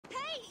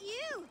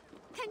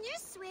Can you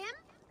swim?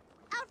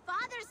 Our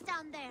father's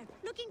down there,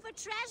 looking for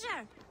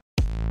treasure.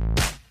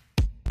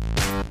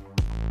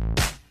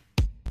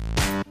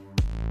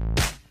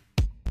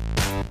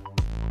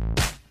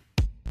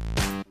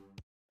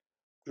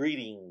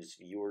 Greetings,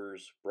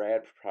 viewers.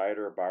 Brad,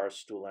 proprietor of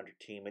Barstool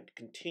Entertainment,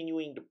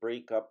 continuing to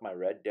break up my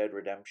Red Dead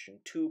Redemption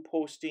 2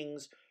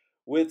 postings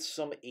with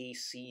some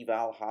AC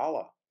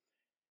Valhalla.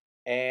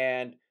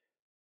 And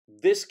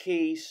this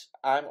case,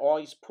 I'm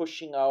always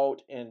pushing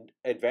out and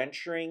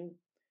adventuring,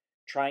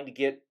 trying to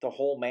get the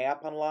whole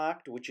map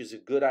unlocked, which is a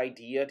good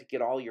idea to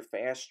get all your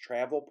fast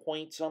travel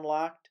points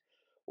unlocked.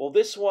 Well,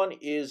 this one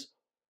is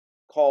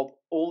called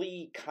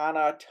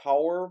Olikana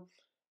Tower,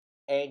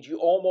 and you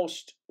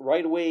almost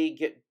right away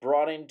get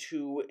brought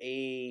into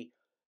a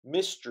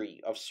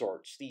mystery of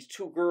sorts. These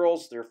two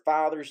girls, their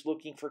father's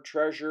looking for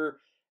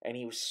treasure, and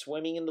he was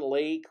swimming in the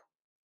lake.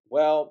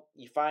 Well,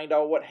 you find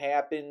out what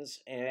happens,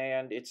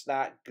 and it's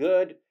not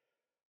good.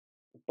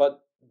 But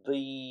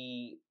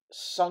the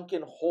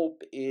sunken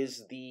hope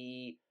is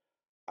the,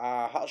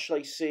 how shall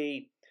I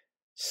say,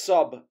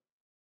 sub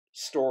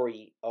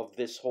story of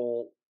this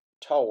whole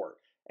tower.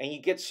 And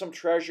you get some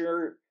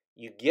treasure,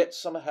 you get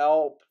some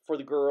help for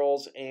the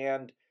girls,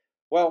 and,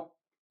 well,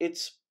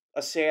 it's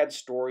a sad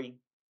story,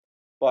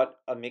 but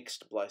a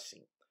mixed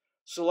blessing.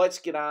 So let's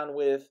get on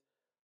with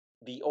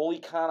the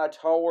Olikana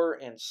Tower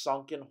and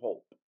Sunken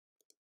Hope.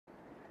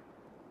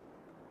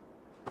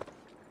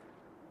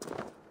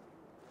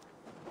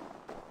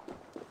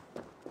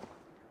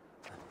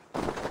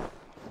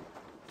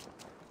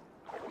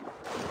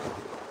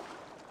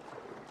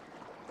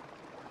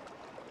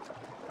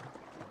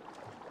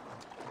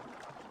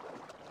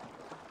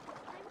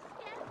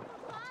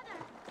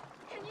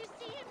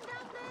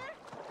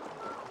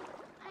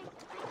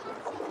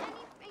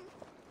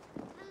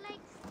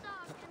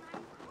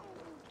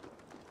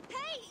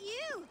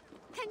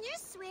 Can you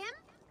swim?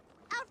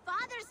 Our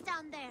father's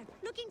down there,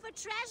 looking for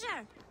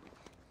treasure.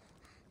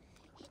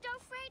 He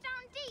dove way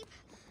down deep,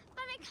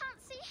 but I can't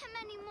see him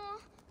anymore.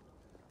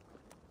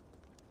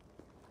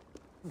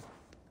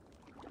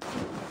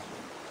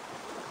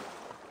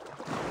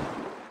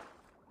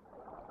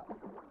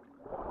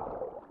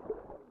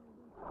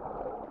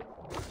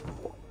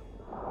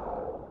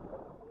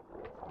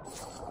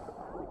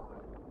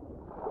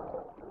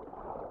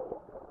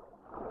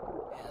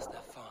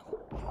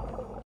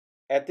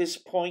 At this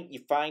point, you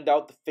find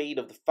out the fate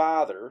of the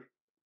father,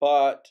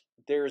 but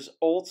there's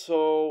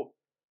also,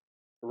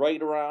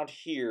 right around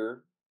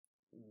here,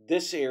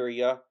 this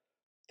area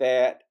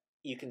that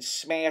you can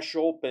smash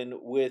open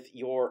with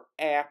your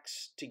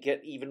axe to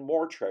get even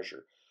more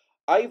treasure.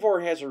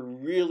 Ivor has a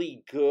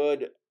really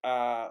good,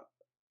 how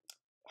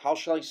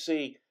shall I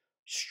say,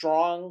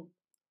 strong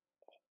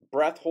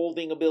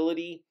breath-holding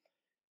ability,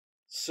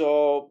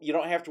 so you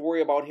don't have to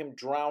worry about him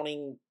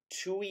drowning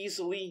too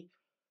easily,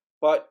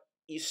 but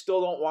you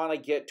still don't want to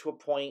get to a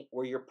point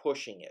where you're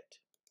pushing it.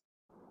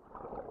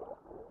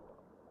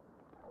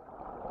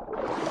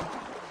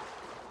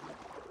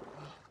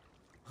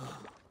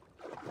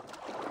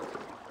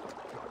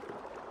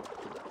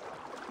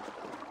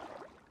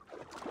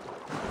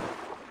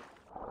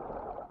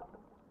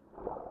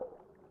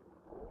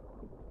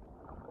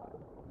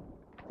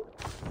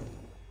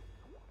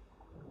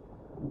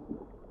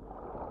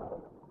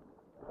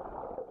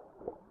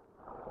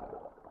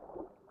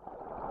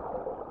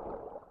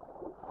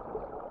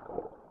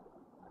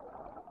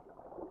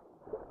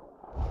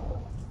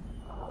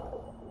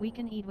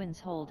 Weaken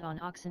Edwin's hold on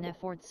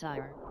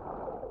Oxenfordshire.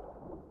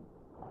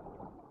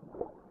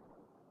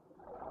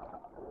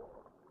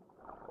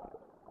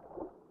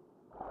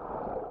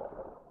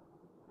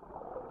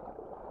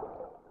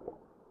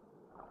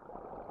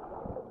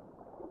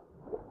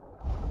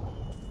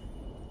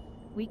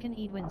 Weaken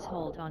Edwin's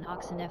hold on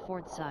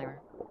Oxenfordshire.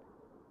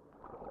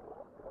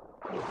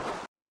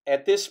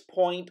 At this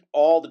point,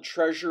 all the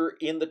treasure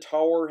in the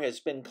tower has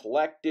been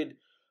collected,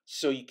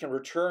 so you can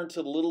return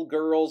to the little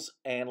girls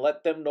and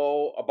let them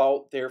know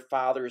about their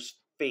father's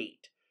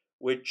fate,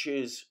 which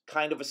is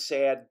kind of a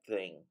sad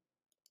thing.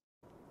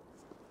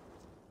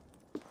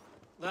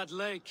 That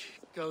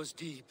lake goes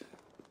deep.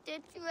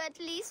 Did you at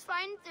least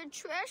find the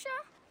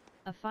treasure?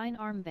 A fine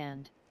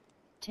armband.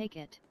 Take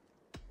it.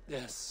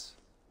 Yes.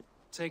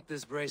 Take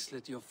this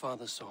bracelet your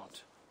father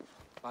sought.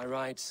 By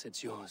rights,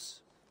 it's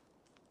yours.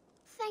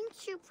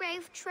 Thank you,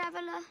 brave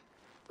traveler.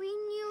 We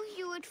knew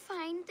you would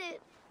find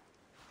it.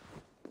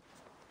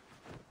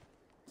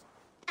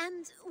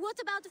 And what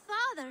about the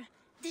father?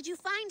 Did you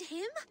find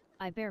him?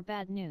 I bear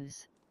bad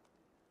news.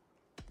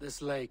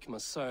 This lake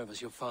must serve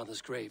as your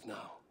father's grave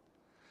now.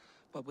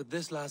 But with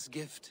this last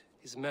gift,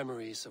 his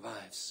memory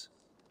survives.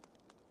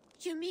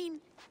 You mean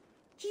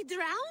he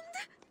drowned?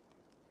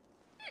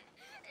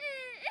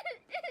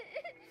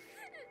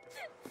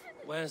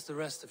 Where's the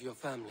rest of your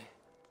family?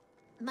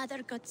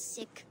 Mother got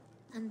sick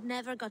and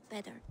never got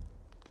better.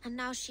 And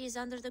now she is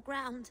under the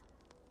ground.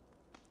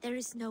 There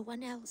is no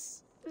one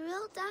else.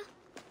 Rilda,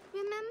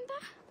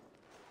 remember?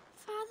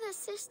 Father,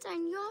 sister,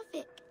 and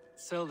Jorvik.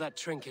 Sell that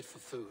trinket for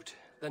food,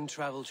 then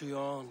travel to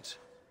your aunt.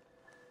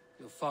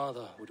 Your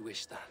father would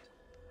wish that.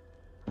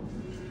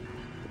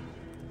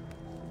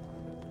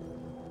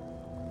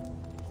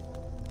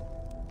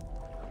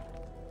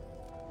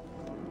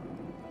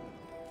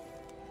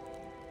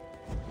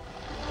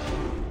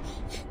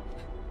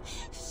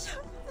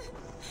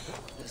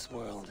 This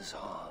world is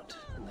hard,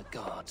 and the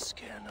gods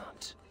care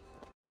not.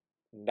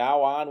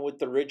 Now on with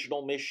the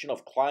original mission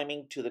of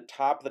climbing to the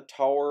top of the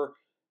tower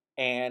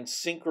and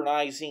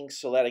synchronizing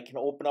so that I can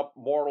open up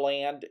more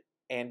land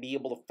and be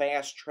able to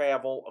fast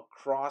travel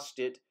across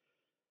it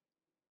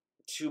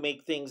to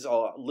make things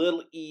a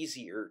little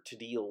easier to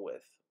deal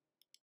with.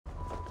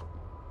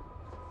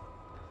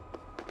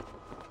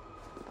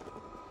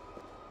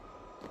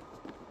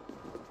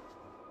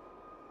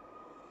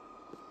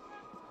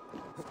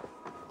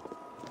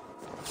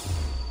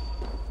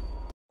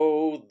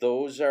 Oh,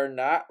 those are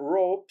not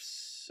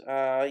ropes.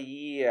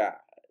 Yeah,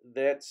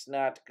 that's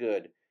not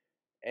good.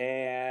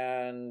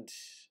 And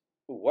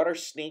what are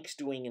snakes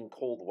doing in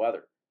cold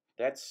weather?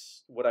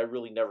 That's what I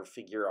really never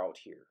figure out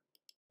here.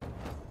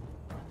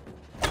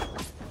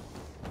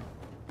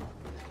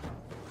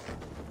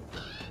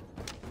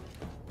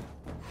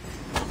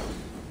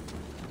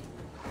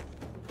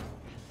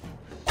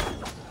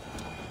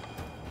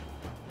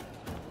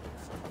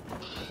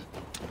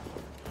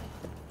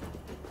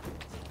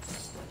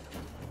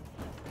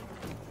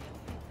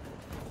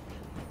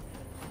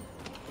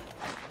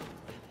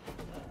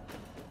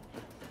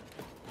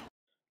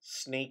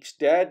 Snake's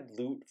dead,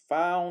 loot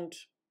found.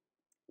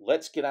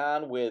 Let's get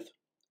on with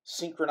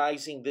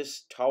synchronizing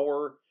this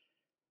tower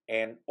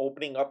and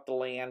opening up the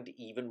land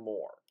even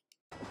more.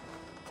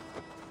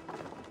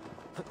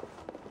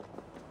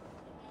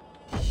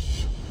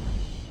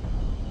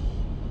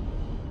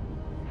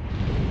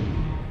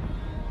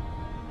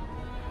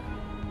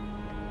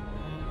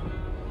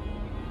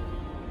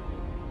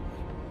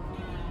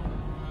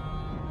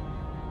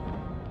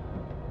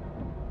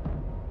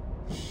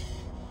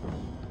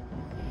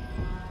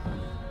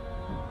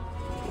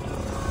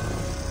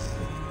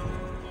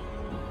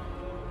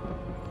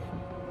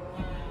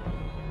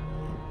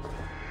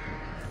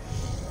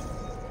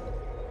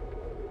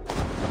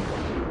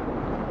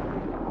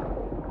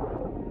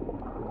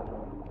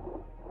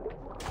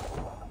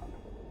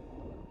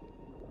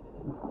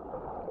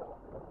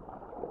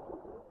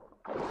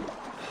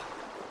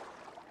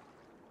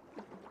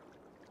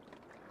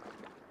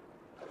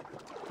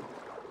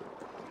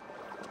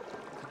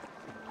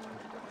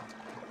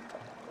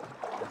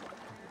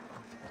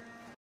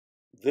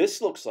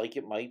 This looks like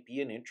it might be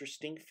an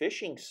interesting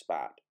fishing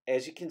spot.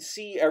 As you can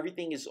see,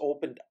 everything is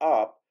opened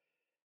up,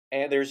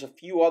 and there's a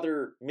few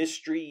other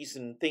mysteries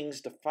and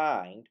things to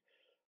find,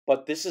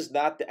 but this is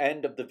not the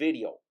end of the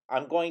video.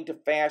 I'm going to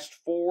fast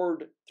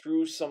forward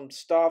through some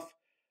stuff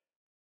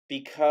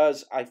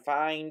because I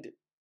find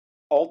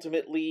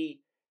ultimately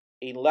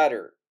a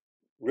letter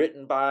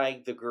written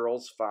by the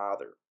girl's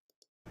father.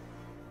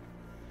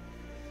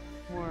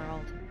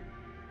 World.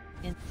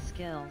 In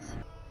skills.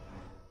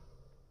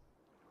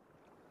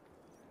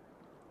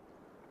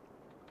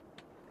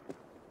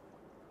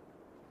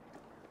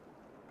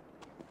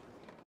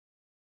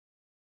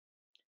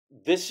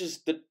 This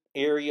is the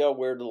area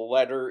where the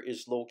letter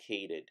is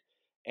located,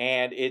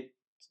 and it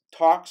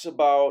talks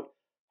about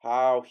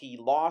how he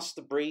lost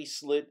the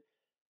bracelet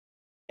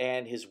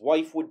and his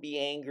wife would be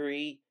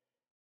angry,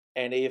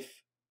 and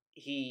if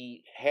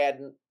he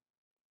hadn't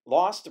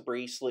lost the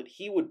bracelet,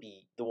 he would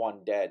be the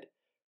one dead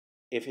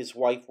if his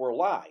wife were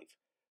alive.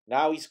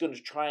 Now he's going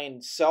to try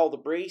and sell the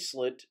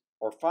bracelet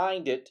or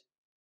find it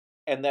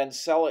and then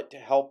sell it to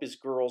help his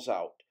girls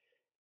out.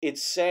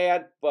 It's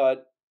sad,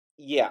 but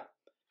yeah,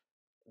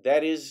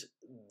 that is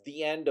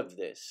the end of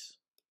this.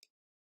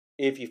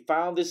 If you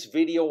found this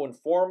video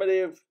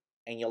informative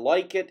and you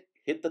like it,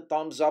 hit the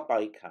thumbs up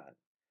icon.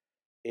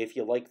 If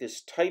you like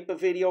this type of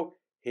video,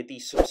 hit the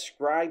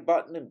subscribe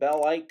button and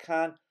bell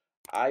icon.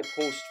 I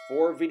post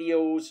 4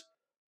 videos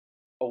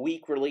a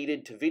week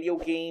related to video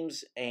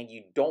games, and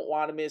you don't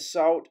want to miss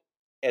out,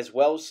 as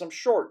well as some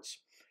shorts.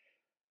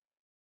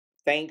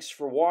 Thanks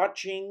for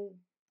watching.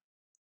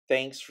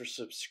 Thanks for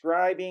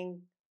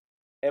subscribing.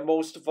 And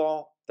most of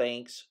all,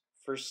 thanks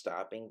for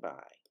stopping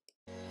by.